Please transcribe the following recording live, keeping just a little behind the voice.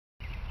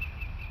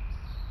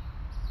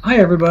Hi,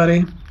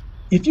 everybody.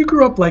 If you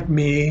grew up like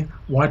me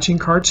watching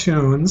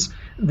cartoons,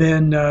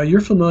 then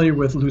you're familiar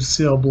with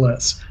Lucille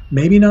Bliss.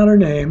 Maybe not her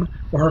name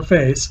or her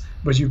face,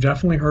 but you've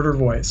definitely heard her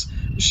voice.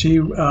 She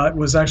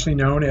was actually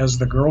known as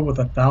the girl with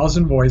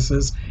 1,000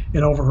 voices,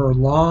 and over her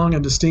long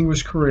and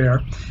distinguished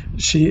career,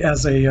 she,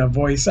 as a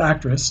voice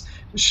actress,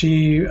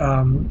 she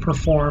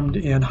performed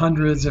in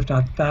hundreds, if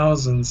not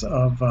thousands,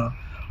 of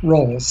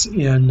roles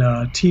in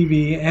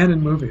TV and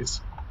in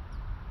movies.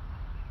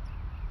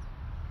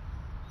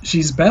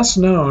 She's best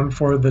known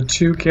for the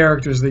two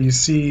characters that you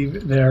see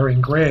there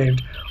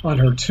engraved on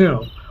her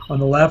tomb. On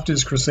the left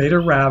is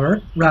Crusader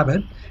Rabbit,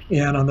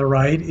 and on the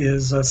right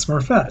is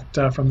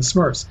Smurfette from the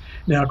Smurfs.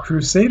 Now,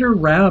 Crusader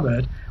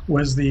Rabbit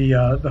was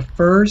the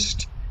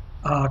first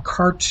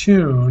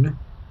cartoon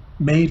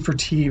made for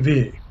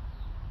TV.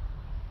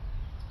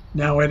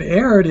 Now, it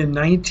aired in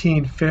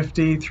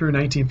 1950 through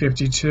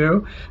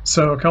 1952,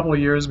 so a couple of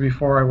years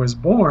before I was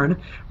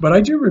born, but I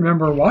do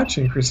remember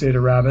watching Crusader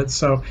Rabbit,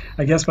 so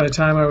I guess by the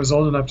time I was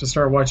old enough to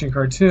start watching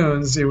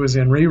cartoons, it was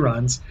in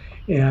reruns.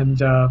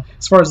 And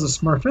as far as the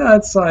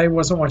Smurfettes, I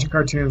wasn't watching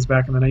cartoons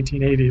back in the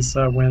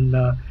 1980s when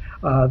the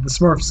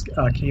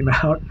Smurfs came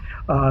out.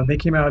 They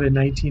came out in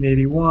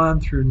 1981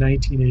 through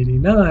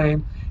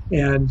 1989,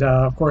 and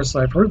of course,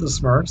 I've heard the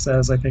Smurfs,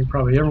 as I think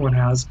probably everyone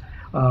has,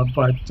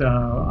 but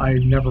I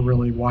never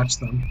really watched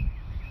them.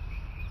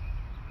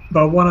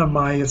 But one of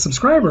my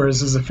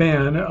subscribers is a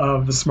fan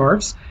of the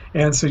Smurfs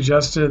and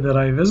suggested that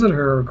I visit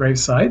her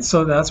gravesite,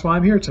 so that's why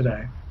I'm here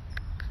today.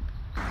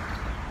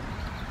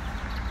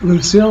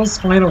 Lucille's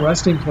final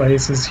resting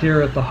place is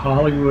here at the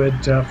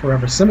Hollywood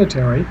Forever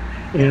Cemetery,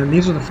 and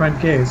these are the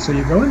front gates. So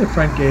you go in the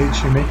front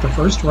gates, you make the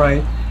first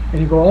right,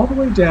 and you go all the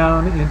way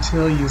down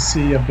until you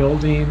see a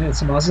building.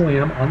 It's a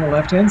mausoleum on the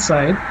left-hand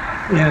side,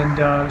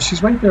 and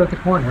she's right there at the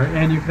corner,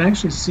 and you can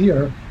actually see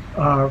her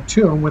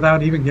tomb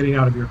without even getting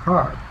out of your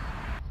car.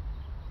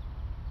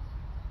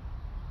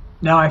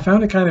 Now, I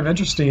found it kind of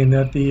interesting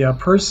that the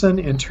person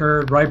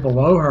interred right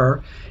below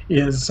her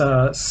is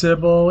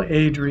Sybil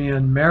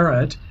Adrienne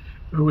Merritt,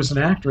 who was an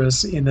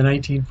actress in the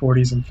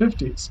 1940s and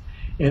 50s.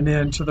 And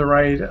then to the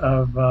right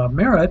of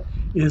Merritt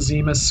is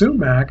Yma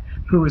Sumac,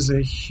 who was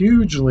a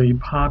hugely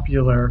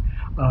popular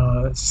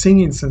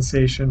singing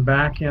sensation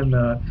back in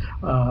the,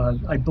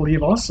 I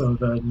believe, also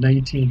the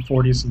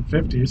 1940s and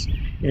 50s.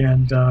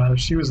 And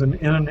she was an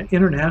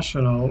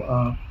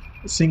international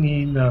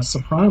singing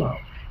soprano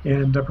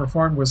and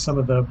performed with some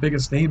of the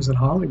biggest names in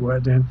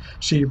Hollywood. And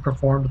she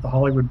performed at the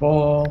Hollywood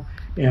Bowl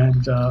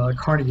and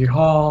Carnegie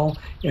Hall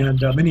and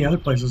many other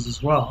places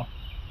as well.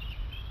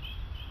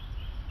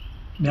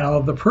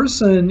 Now, the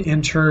person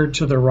interred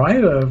to the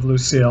right of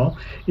Lucille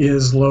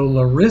is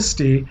Lola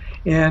Risti,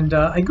 and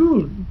I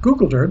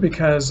Googled her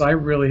because I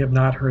really have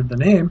not heard the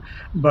name,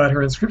 but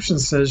her inscription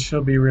says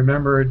she'll be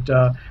remembered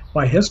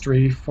by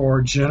history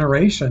for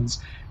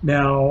generations.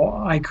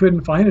 Now, I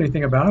couldn't find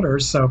anything about her,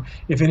 so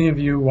if any of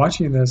you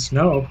watching this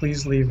know,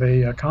 please leave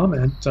a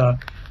comment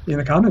in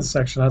the comments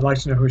section. I'd like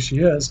to know who she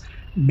is.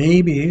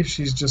 Maybe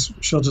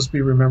she'll just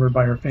be remembered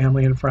by her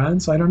family and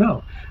friends. I don't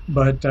know,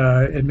 but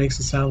it makes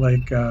it sound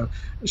like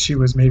she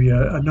was maybe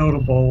a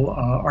notable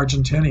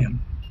Argentinian.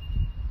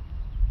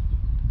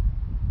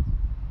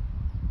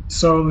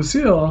 So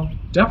Lucille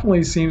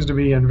definitely seems to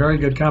be in very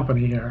good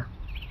company here.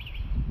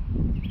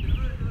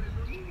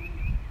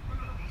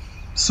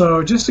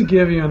 So just to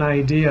give you an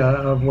idea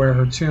of where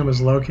her tomb is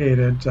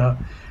located,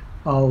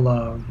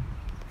 I'll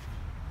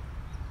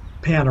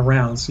pan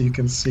around so you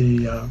can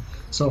see.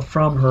 So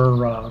from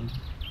her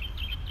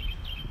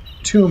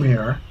tomb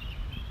here,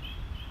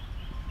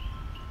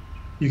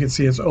 you can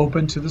see it's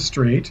open to the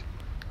street.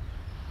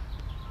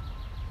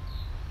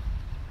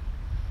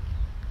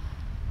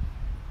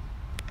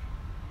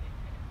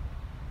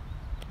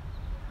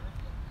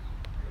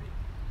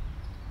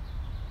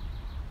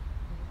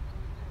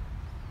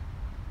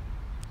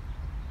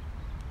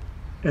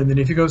 And then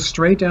if you go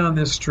straight down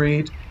this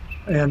street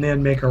and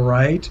then make a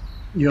right,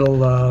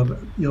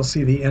 you'll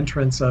see the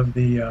entrance of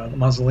the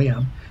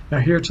mausoleum. Now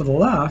here to the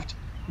left,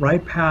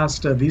 right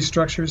past these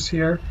structures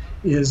here,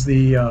 is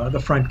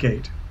the front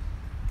gate,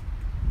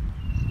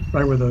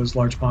 right where those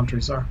large palm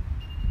trees are.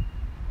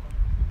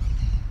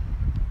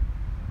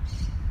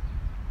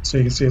 So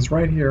you can see it's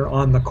right here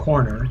on the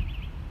corner.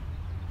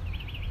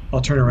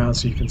 I'll turn around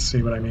so you can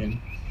see what I mean.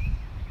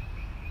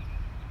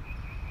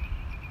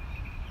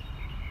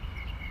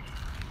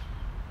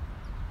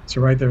 So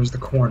right there's the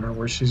corner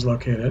where she's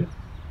located.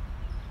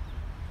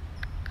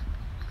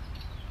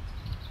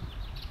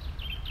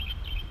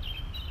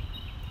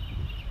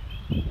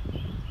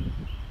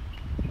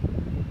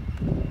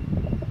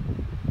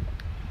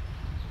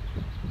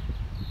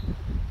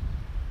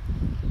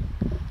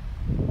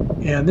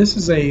 And this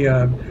is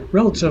a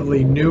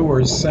relatively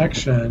newer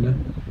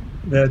section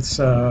that's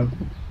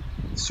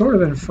sort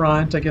of in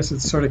front. I guess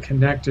it's sort of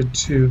connected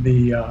to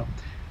the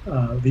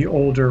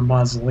older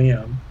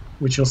mausoleum,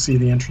 which you'll see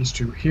the entrance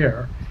to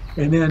here.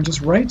 And then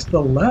just right to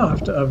the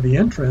left of the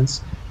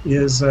entrance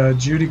is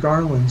Judy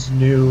Garland's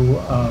new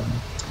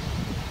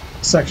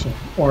section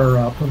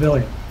or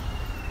pavilion.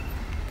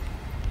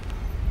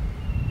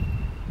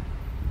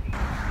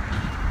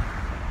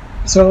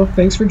 So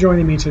thanks for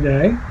joining me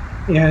today.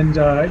 And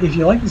if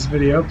you like this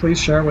video, please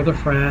share it with a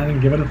friend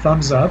and give it a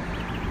thumbs up.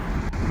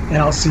 And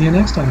I'll see you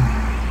next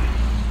time.